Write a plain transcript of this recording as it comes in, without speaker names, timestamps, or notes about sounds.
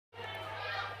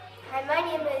Hi, my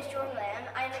name is Jordan Lamb.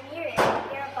 I'm in Year 8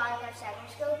 here at Ballyclare Secondary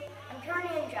School. I'm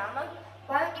currently in drama.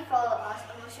 Why don't you follow us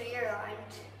and we'll show you around.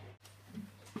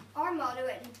 Our motto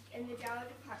in the drama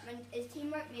department is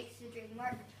teamwork makes the dream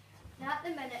work. Now at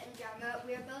the minute in drama,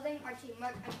 we are building our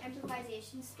teamwork and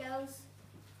improvisation skills.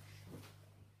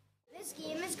 This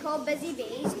game is called Busy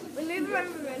Bees. We move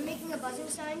around the room making a buzzing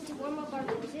sound to warm up our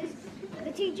voices.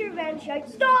 The teacher then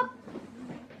shouts, "Stop!"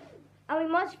 and we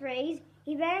must freeze.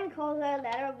 He then calls out a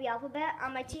letter of the alphabet,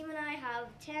 and my team and I have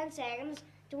 10 seconds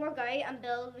to work out and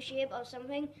build the shape of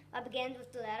something that begins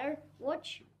with the letter.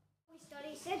 Watch. We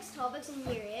study 6 topics in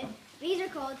Year 8. These are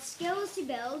called skills to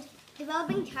build,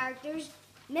 developing characters,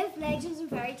 myth, legends and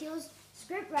fairy tales,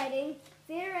 script writing,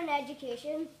 theatre and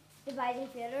education, devising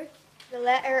theatre. The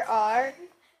letter R.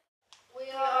 We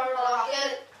are a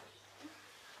rocket.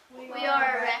 We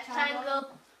are a rectangle.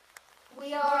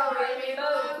 We are a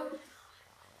rainbow.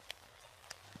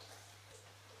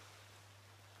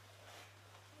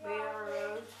 We are a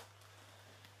road.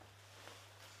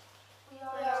 We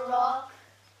are a rock.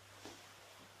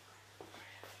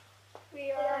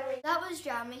 We are. That was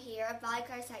drama here at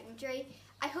Ballyclare Secondary.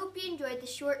 I hope you enjoyed the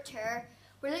short tour.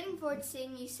 We're looking forward to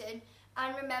seeing you soon.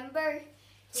 And remember,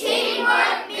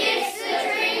 Teamwork makes the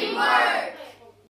dream work.